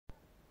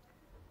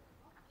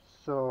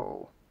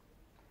So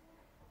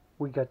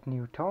we got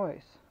new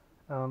toys.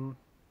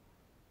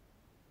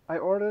 I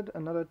ordered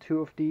another 2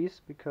 of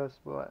these because,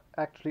 well,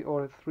 I actually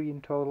ordered 3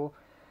 in total.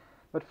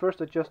 But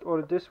first I just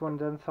ordered this one,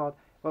 then thought,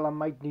 well, I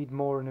might need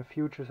more in the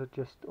future, so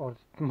just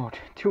ordered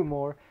 2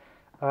 more.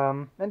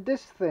 And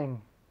this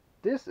thing,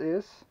 this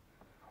is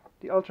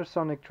the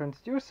ultrasonic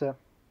transducer.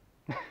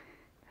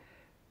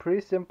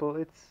 Pretty simple.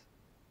 It's,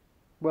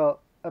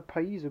 well, a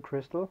piezo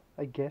crystal,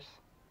 I guess,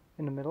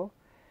 in the middle,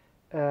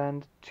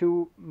 and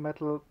 2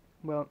 metal,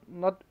 well,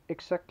 not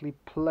exactly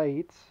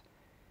plates.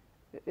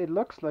 It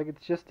looks like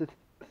it's just a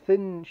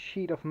thin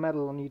sheet of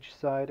metal on each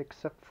side,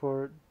 except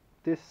for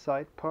this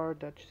side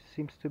part that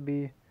seems to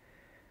be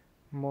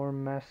more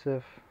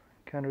massive.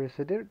 Can't really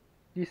say. There,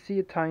 you see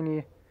a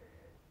tiny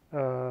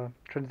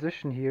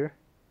transition here,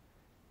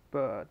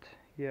 but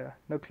yeah,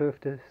 no clue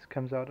if this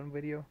comes out on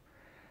video.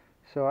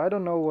 So I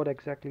don't know what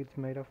exactly it's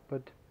made of,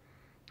 but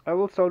I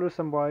will solder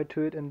some wire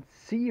to it and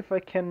see if I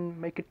can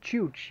make it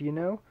chooch, you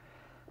know?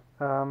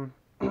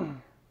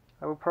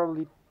 I will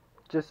probably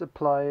just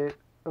apply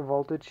a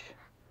voltage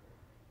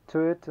to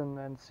it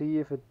and see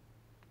if it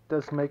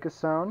does make a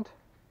sound.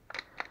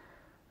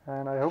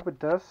 And I hope it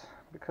does,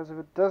 because if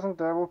it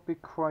doesn't, I will be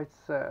quite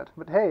sad.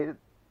 But hey, it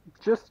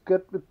just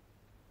got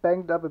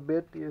banged up a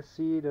bit. You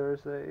see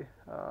there's a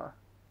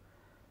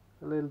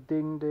little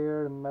ding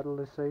there, and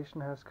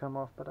metallization has come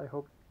off, but I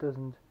hope it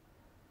doesn't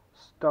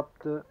stop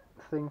the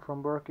thing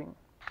from working.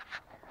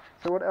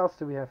 So what else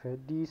do we have here?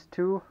 These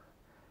two,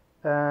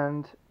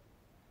 and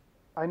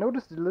I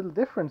noticed a little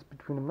difference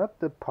between them, not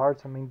the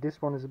parts. I mean,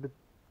 this one is a bit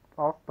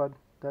off, but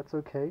that's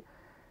okay.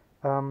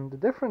 The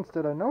difference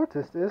that I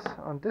noticed is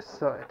on this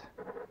side,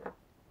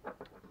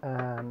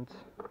 and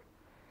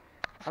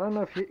I don't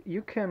know if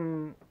you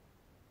can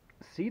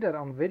see that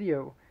on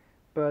video,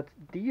 but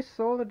these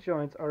solder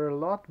joints are a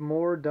lot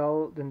more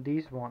dull than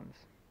these ones.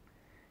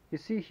 You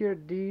see here,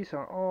 these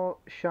are all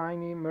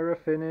shiny mirror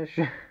finish,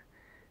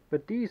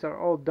 but these are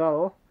all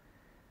dull,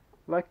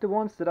 like the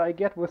ones that I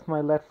get with my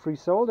lead-free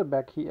solder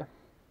back here.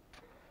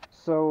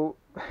 So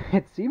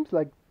it seems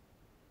like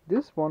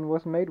this one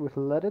was made with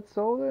leaded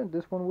solder and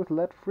this one with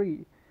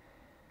lead-free.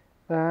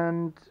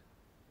 And,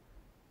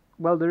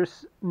 well,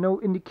 there's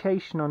no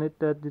indication on it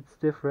that it's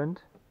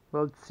different.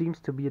 Well, it seems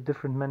to be a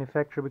different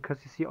manufacturer, because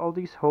you see all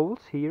these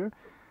holes here,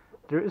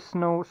 there is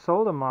no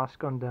solder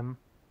mask on them.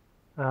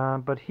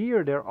 But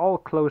here they're all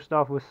closed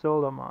off with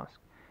solder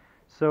mask.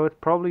 So it's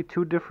probably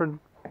 2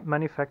 different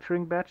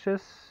manufacturing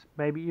batches,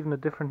 maybe even a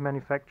different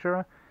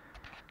manufacturer.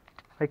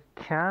 I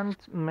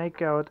can't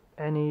make out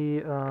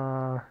any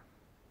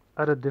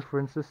other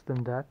differences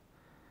than that.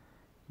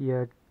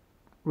 Yeah, it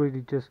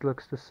really just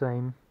looks the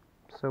same.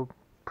 So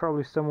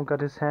probably someone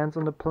got his hands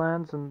on the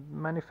plans and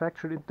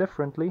manufactured it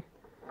differently.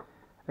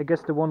 I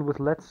guess the one with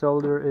lead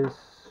solder is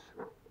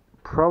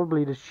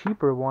probably the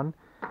cheaper one,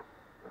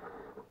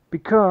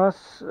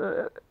 because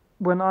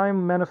when I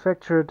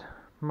manufactured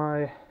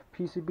my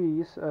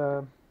PCBs,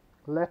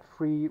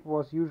 lead-free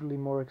was usually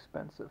more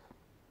expensive.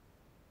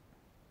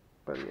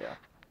 But yeah,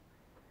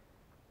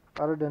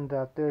 other than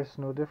that, there's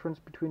no difference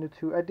between the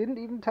two. I didn't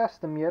even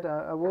test them yet.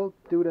 I will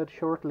do that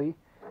shortly.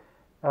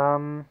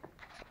 But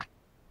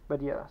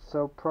yeah,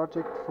 so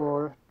project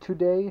for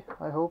today,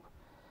 I hope,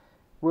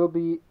 will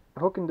be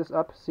hooking this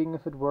up, seeing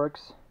if it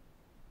works,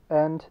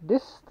 and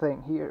this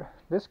thing here,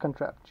 this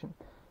contraption.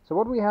 So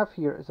what we have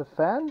here is a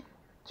fan,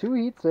 2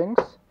 heat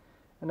sinks,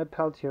 and a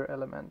peltier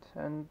element,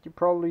 and you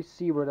probably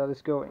see where that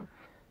is going.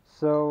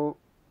 So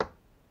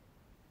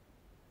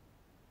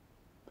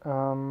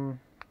I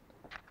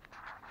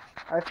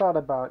thought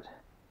about,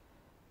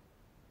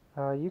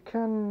 you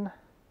can,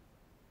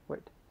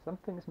 wait,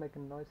 something is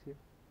making noise here.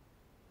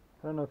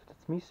 I don't know if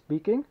it's me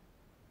speaking,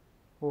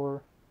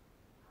 or,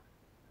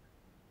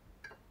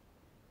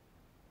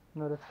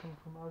 no, that's coming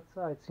from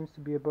outside. It seems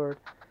to be a bird.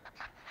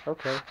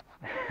 Okay,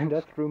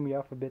 that threw me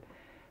off a bit.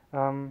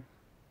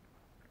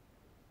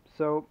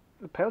 So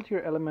the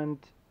peltier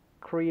element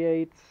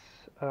creates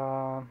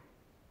a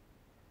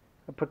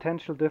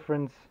potential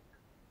difference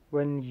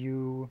when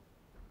you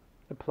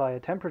apply a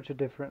temperature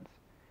difference.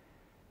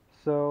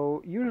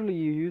 So usually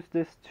you use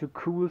this to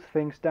cool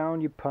things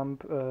down. You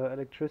pump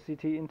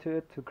electricity into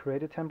it to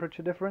create a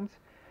temperature difference.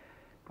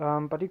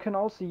 But you can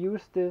also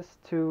use this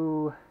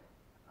to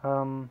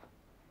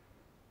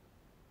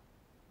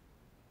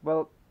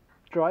well,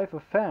 drive a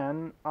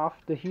fan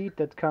off the heat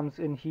that comes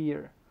in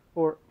here,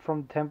 or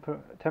from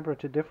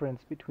temperature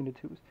difference between the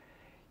two.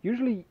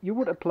 Usually you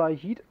would apply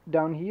heat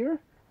down here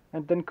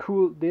and then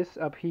cool this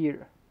up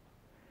here.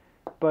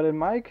 But in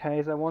my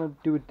case, I want to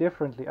do it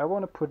differently. I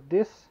want to put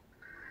this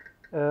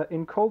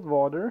in cold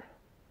water,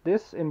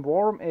 this in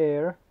warm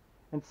air,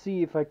 and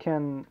see if I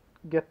can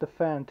get the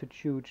fan to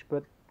chooch.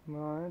 But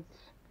well,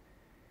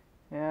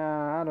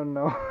 yeah, I don't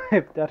know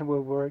if that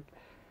will work.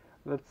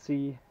 Let's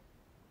see.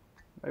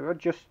 Maybe I'm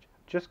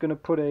just gonna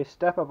put a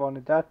step up on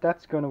it.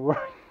 That's gonna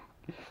work.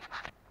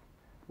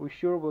 We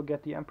sure will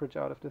get the amperage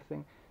out of the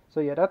thing. So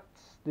yeah,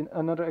 that's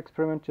another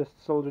experiment.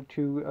 Just solder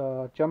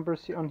 2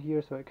 jumpers on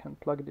here, so I can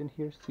plug it in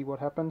here, see what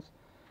happens.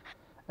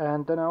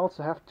 and then I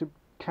also have to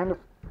kind of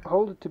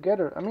hold it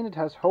together. I mean, it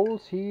has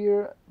holes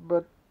here,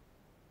 but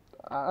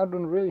I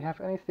don't really have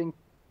anything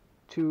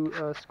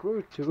to screw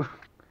it to.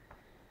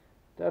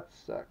 That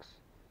sucks.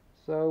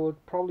 So I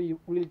would probably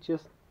really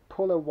just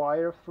pull a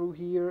wire through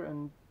here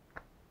and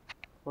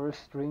or a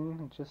string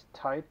and just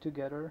tie it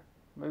together.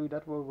 Maybe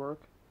that will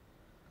work.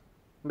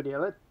 But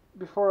yeah,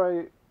 before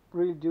I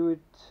really do it,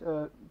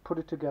 put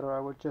it together, I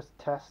will just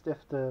test if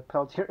the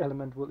peltier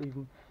element will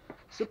even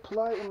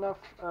supply enough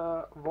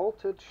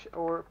voltage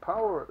or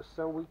power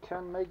so we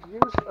can make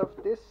use of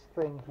this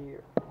thing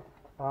here.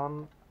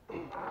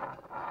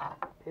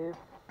 If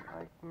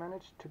I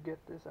manage to get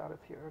this out of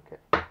here, okay.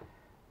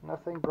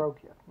 Nothing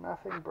broke yet,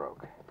 nothing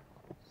broke.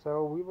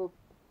 So we will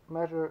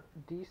measure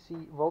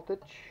DC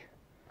voltage.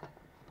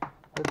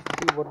 Let's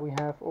see what we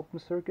have open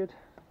circuit.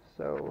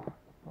 So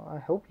well, I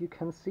hope you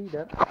can see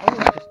that. Oh,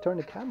 I just turned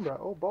the camera.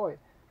 Oh boy,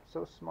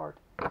 so smart.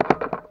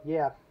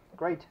 Yeah,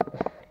 great.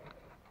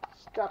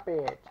 Stop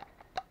it.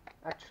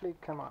 Actually,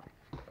 come on.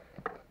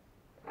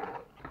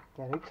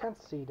 Yeah, you can't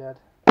see that.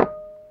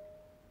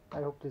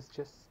 I hope this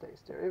just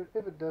stays there.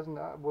 If it doesn't,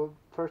 well,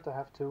 first I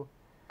have to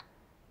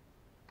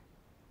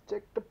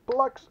take the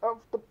plugs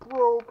of the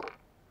probe.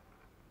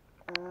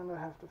 And I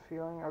have the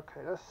feeling,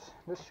 okay,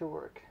 this should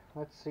work.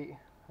 Let's see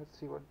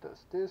what it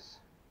does. This,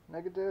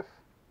 negative,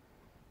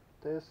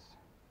 this,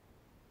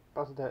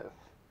 positive.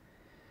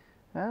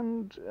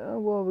 And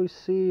well, we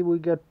see we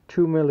get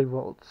 2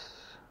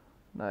 millivolts.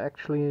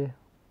 Actually,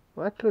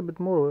 well, actually a bit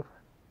more.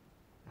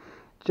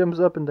 Jumps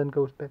up and then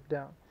goes back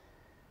down.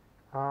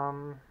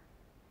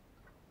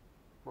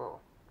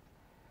 Well,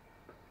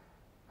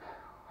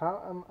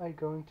 how am I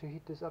going to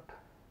heat this up?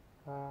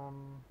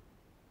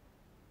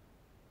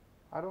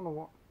 I don't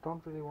know.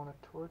 Don't really want to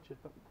torch it,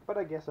 but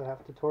I guess I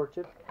have to torch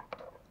it.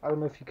 I don't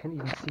know if you can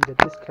even see that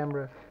this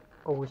camera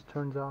always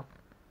turns off.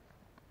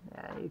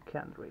 Yeah, you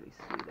can't really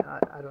see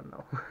that. I don't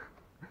know.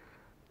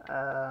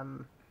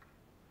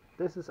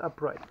 This is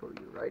upright for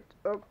you, right?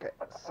 Okay,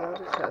 so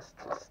this has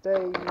to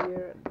stay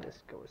here, and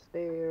this goes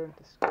there, and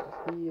this goes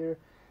here.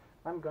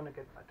 I'm gonna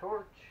get my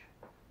torch.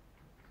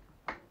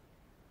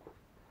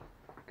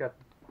 Got.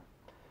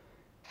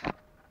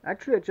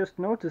 Actually, I just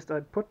noticed I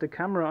put the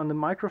camera on the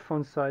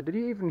microphone side. Did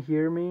you even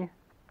hear me?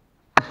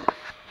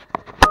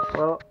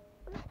 Well,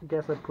 I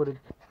guess I put it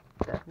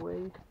that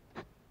way.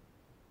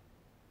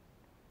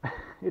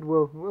 It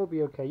will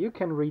be okay. You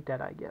can read that,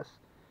 I guess.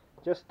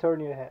 Just turn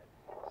your head.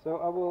 So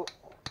I will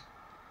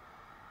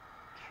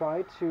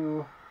try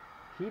to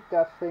heat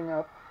that thing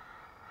up,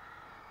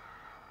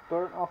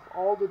 burn off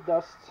all the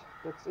dust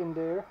that's in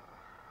there.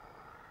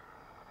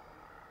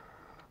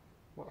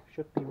 Well,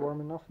 should be warm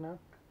enough now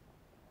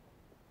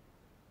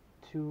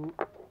to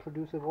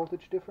produce a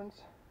voltage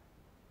difference.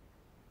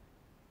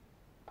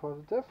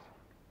 Positive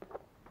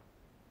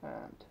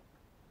and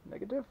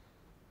negative,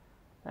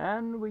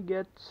 and we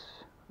get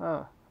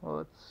well,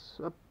 it's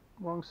up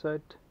wrong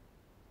side.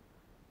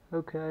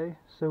 Okay,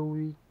 so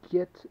we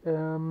get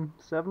 70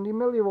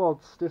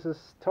 millivolts. This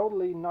is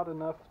totally not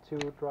enough to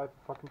drive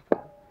a fucking fan.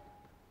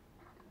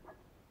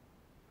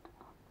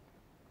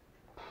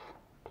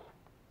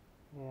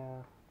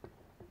 Yeah,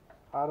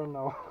 I don't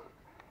know.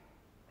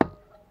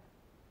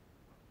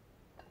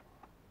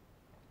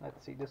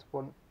 Let's see, this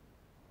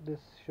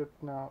should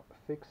now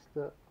fix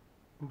the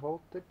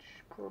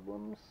voltage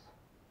problems.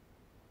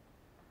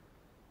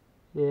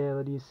 Yeah,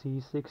 what do you see?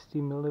 60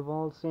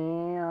 millivolts.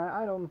 Yeah,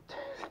 I don't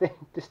think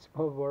this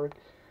will work.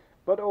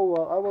 But oh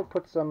well, I will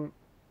put some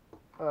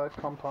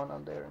compound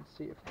on there and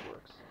see if it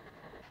works.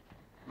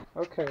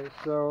 Okay,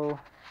 so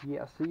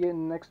yeah, see you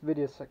in the next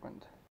video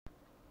segment.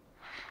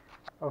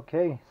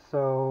 Okay,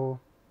 so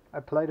I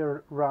played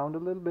around a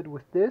little bit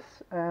with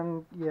this,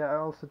 and yeah, I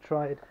also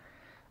tried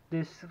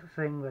this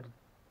thing, but it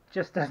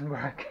just doesn't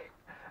work.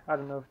 I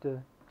don't know if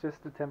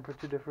just the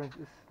temperature difference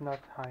is not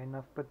high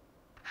enough, but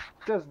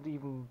it doesn't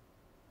even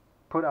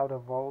put out a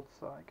volt,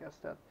 so I guess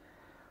that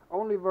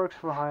only works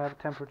for higher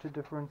temperature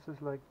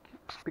differences, like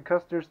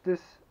because there's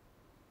this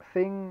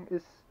thing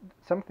is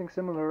something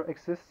similar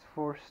exists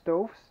for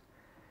stoves,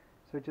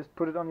 so you just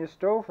put it on your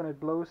stove and it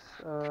blows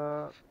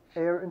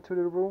air into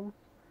the room,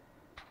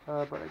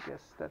 but I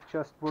guess that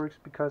just works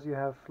because you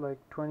have like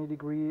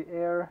 20-degree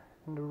air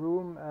in the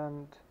room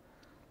and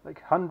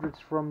like hundreds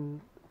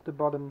from the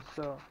bottom,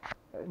 so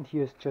and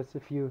here's just a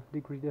few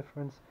degree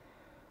difference.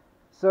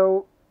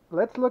 So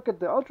let's look at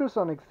the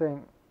ultrasonic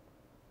thing.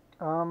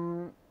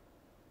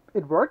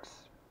 It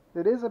works.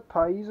 It is a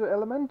piezo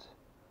element.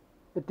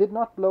 It did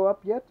not blow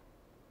up yet,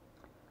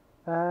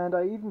 and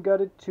I even got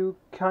it to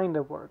kind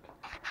of work.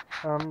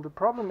 The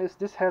problem is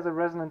this has a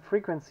resonant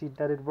frequency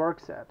that it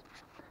works at,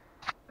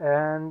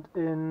 and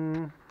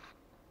in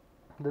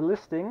the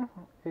listing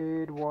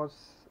it was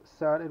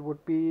said it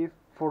would be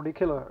 40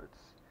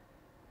 kilohertz,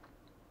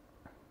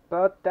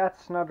 but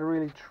that's not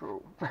really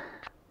true.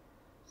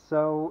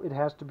 So it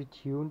has to be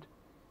tuned,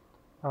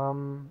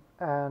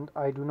 and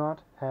I do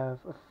not have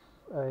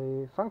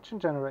a function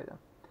generator.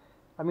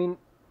 I mean,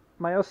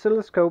 my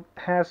oscilloscope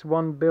has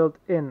one built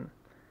in,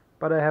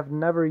 but I have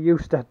never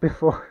used that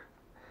before.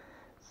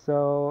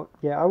 So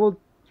yeah, I will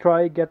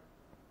try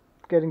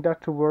getting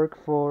that to work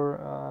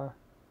for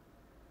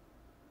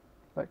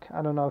like,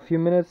 I don't know, a few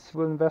minutes.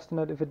 We'll invest in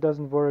it. If it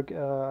doesn't work,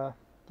 yeah,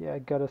 I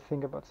gotta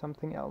think about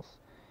something else.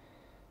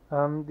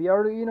 The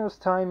Arduino's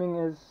timing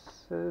is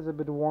a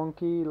bit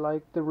wonky.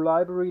 Like, the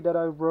library that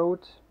I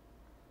wrote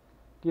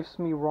gives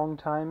me wrong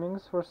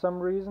timings for some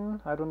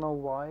reason. I don't know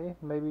why.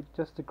 Maybe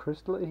just the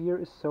crystal here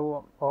is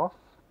so off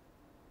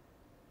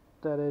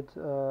that it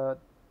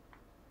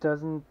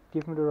doesn't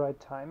give me the right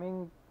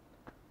timing.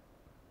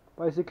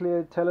 Basically,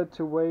 I tell it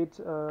to wait,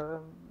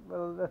 well,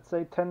 let's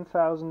say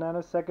 10,000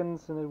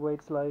 nanoseconds, and it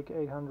waits like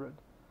 800.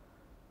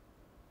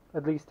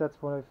 At least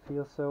that's what I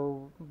feel.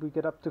 So we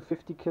get up to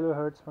 50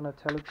 kilohertz when I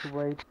tell it to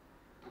wait.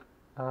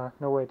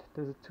 No, wait,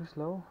 is it too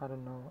slow? I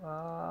don't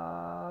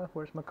know.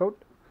 Where's my code?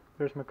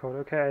 There's my code.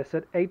 Okay, I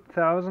said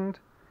 8,000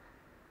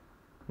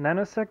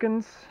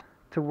 nanoseconds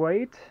to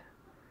wait.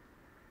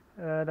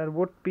 That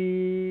would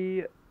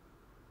be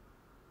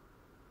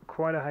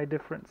quite a high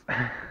difference.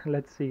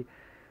 Let's see.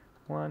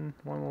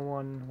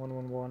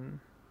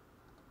 111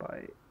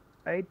 by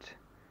 8.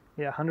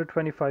 Yeah,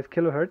 125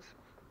 kilohertz.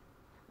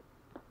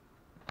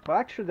 Well,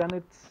 actually, then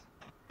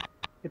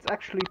it's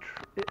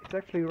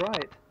actually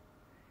right,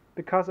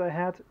 because I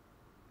had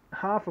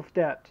half of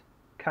that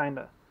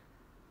kinda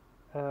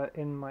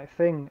in my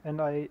thing,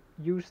 and I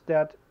used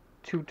that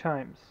 2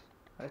 times,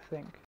 I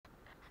think.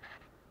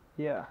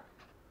 Yeah.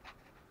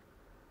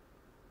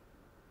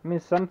 I mean,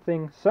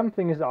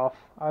 something is off.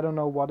 I don't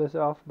know what is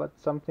off, but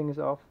something is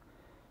off.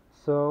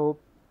 So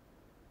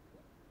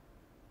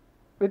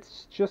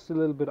it's just a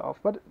little bit off,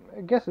 but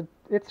I guess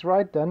it's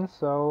right then.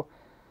 So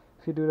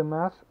if you do the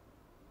math,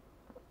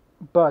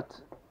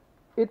 but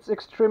it's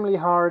extremely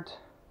hard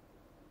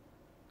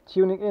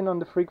tuning in on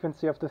the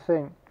frequency of the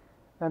thing.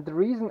 And the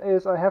reason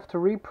is I have to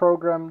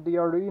reprogram the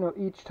Arduino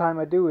each time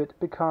I do it,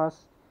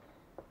 because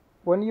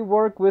when you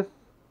work with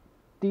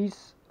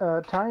these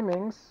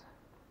timings,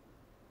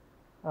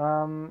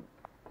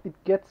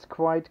 it gets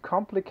quite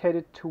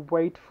complicated to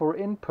wait for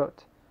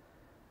input.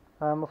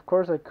 Of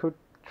course, I could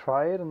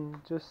try it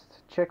and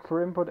just check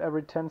for input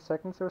every 10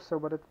 seconds or so,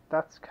 but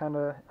that's kind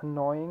of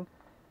annoying,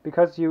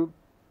 because you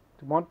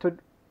want to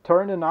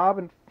turn the knob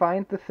and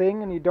find the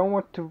thing, and you don't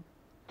want to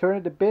turn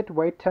it a bit,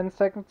 wait 10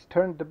 seconds,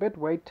 turn it a bit,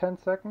 wait 10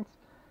 seconds.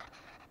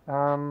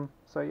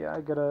 So yeah,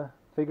 I gotta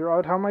figure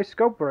out how my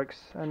scope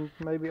works, and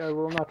maybe I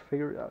will not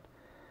figure it out.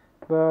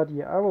 But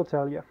yeah, I will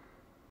tell you.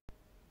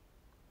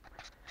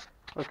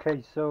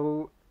 Okay,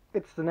 so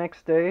it's the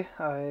next day.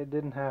 I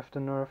didn't have the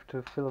nerve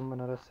to film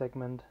another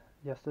segment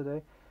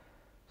yesterday.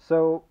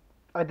 So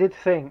I did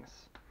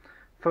things.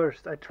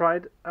 First, I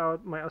tried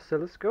out my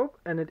oscilloscope,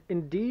 and it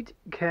indeed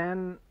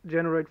can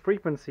generate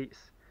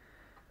frequencies,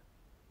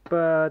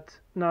 but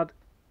not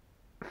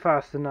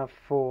fast enough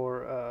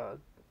for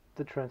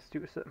the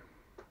transducer.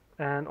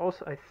 And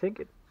also, I think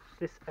it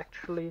is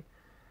actually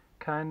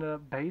kind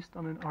of based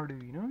on an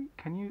Arduino.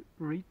 Can you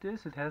read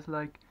this? It has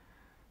like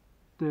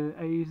the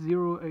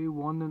A0,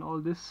 A1 and all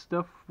this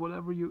stuff,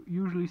 whatever you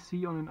usually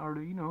see on an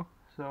Arduino.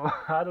 So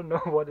I don't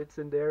know what it's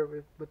in there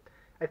with, but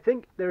I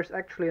think there's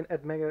actually an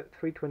Atmega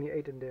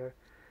 328 in there.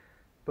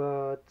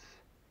 But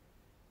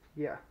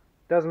yeah,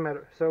 doesn't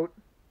matter. So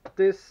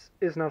this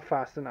is not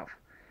fast enough.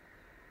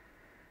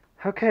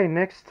 Okay,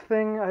 next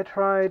thing I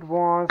tried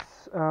was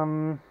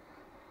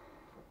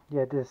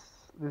yeah, this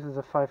is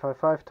a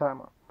 555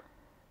 timer.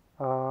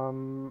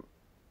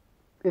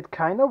 It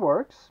kind of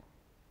works.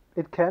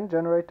 It can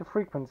generate the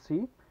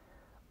frequency,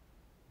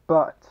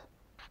 but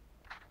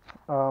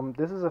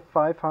this is a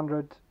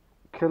 500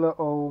 kilo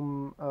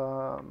ohm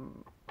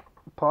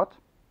pot,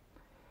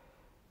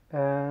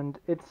 and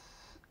it's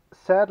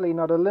sadly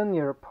not a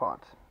linear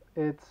pot.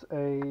 It's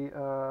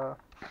a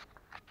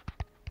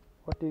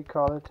what do you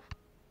call it?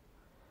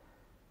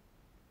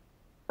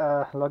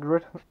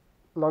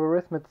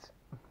 Logarithmic.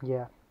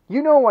 Yeah,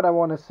 you know what I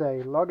want to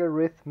say.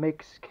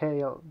 Logarithmic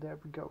scale. There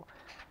we go.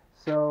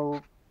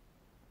 So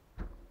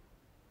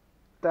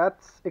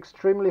that's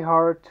extremely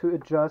hard to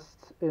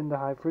adjust in the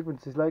high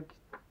frequencies. Like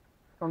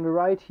on the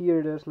right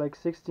here, there's like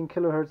 16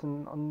 kilohertz,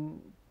 and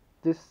on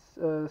this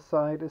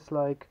side is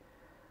like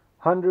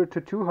 100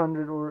 to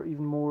 200 or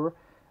even more,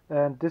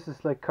 and this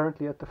is like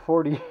currently at the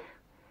 40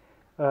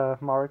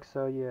 mark.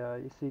 So yeah,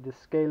 you see the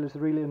scale is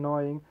really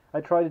annoying.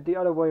 I tried it the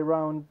other way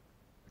around,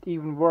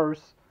 even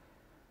worse.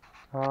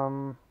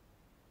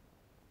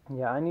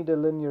 Yeah, I need a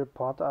linear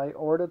pot. I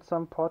ordered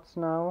some pots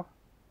now,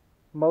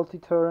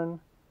 multi-turn,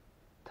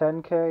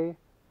 10K,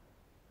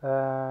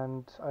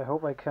 and I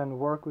hope I can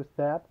work with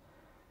that.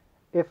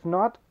 If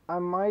not, I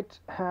might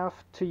have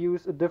to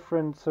use a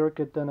different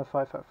circuit than a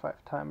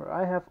 555 timer.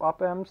 I have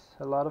op-amps,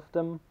 a lot of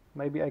them.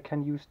 Maybe I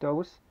can use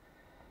those.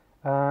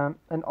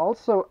 And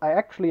also,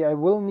 I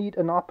will need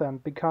an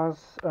op-amp,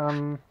 because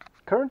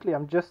currently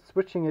I'm just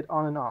switching it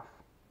on and off.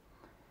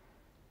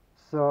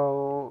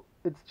 So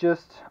it's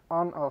just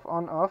on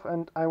off,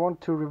 and I want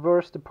to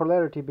reverse the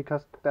polarity,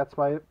 because that's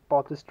why I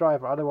bought this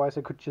driver. Otherwise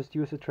I could just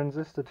use a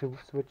transistor to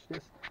switch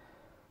this.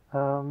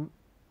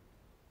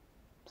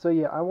 So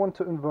yeah, I want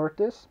to invert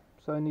this.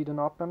 so I need an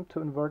op amp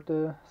to invert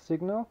the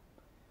signal,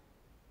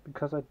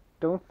 because I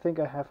don't think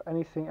I have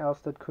anything else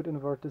that could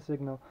invert the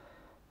signal.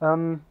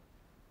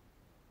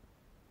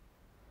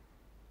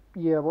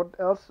 Yeah, what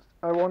else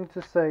I wanted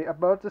to say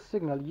about the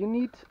signal? You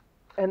need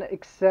an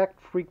exact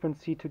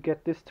frequency to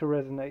get this to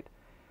resonate.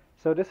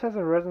 So this has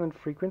a resonant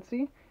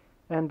frequency,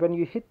 and when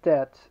you hit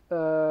that,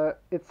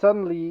 it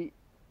suddenly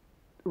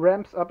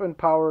ramps up in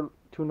power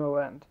to no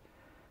end.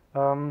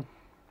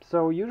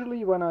 So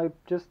usually when I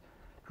just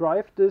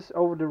drive this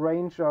over the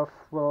range of,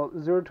 well,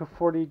 0 to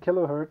 40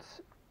 kilohertz,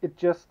 it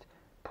just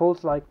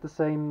pulls like the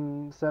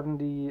same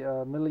 70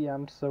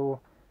 milliamps, so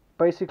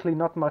basically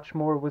not much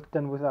more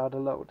than without a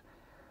load.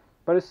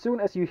 But as soon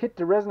as you hit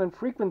the resonant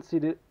frequency,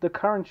 the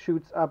current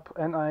shoots up,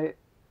 and I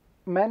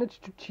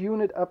managed to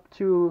tune it up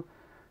to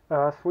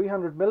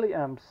 300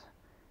 milliamps,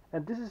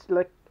 and this is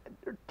like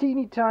a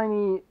teeny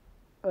tiny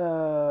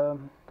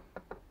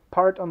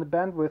part on the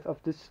bandwidth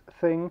of this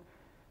thing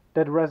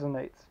that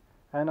resonates.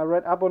 And I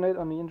read up on it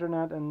on the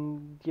internet,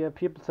 and yeah,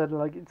 people said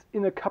like it's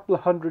in a couple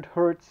hundred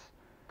hertz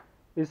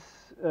is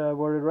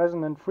where the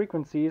resonant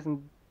frequency is,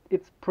 and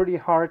it's pretty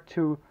hard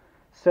to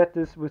set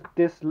this with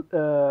this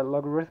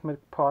logarithmic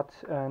pot,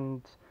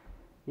 and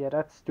yeah,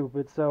 that's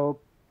stupid. So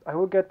I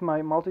will get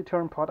my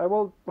multi-turn pot. I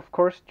will of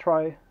course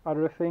try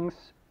other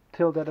things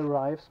till that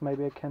arrives.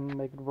 Maybe I can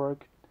make it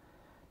work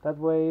that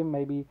way.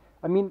 Maybe,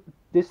 I mean,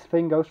 this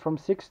thing goes from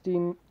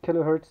 16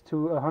 kilohertz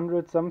to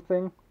 100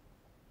 something.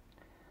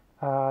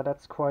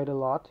 That's quite a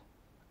lot,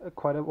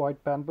 quite a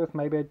wide bandwidth.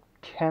 Maybe I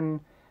can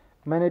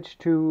manage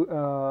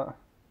to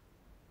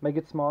make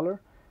it smaller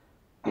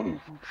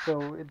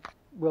so it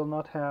will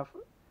not have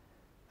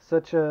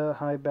such a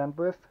high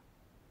bandwidth,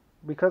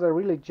 because I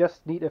really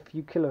just need a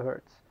few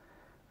kilohertz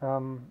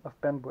of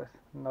bandwidth,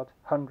 not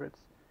hundreds.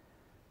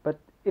 But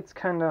it's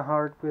kinda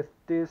hard with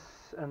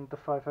this and the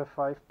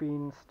 555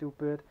 being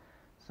stupid,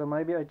 so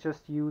maybe I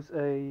just use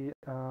an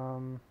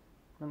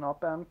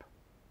op amp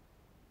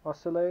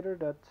oscillator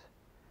that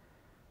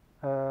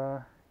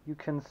you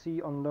can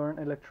see on Learn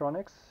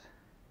Electronics.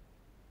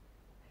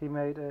 He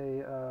made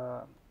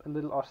a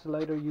little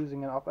oscillator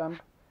using an op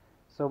amp,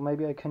 so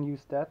maybe I can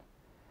use that.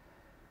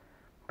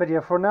 But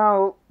yeah, for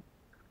now,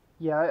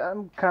 yeah,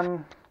 I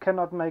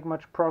cannot make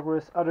much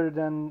progress other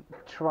than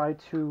try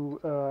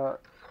to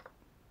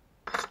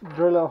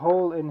drill a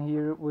hole in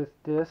here with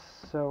this,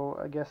 so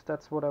I guess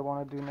that's what I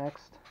want to do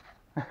next.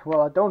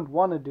 Well, I don't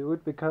want to do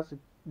it because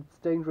it's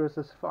dangerous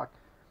as fuck.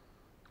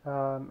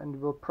 And it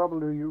will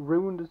probably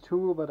ruin the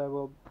tool, but I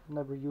will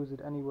never use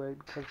it anyway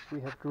because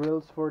we have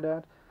drills for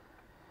that.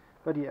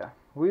 But yeah,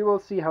 we will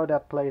see how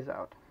that plays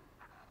out.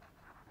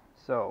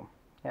 So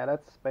yeah,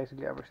 that's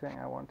basically everything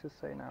I want to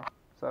say now.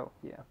 So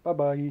yeah, bye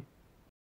bye.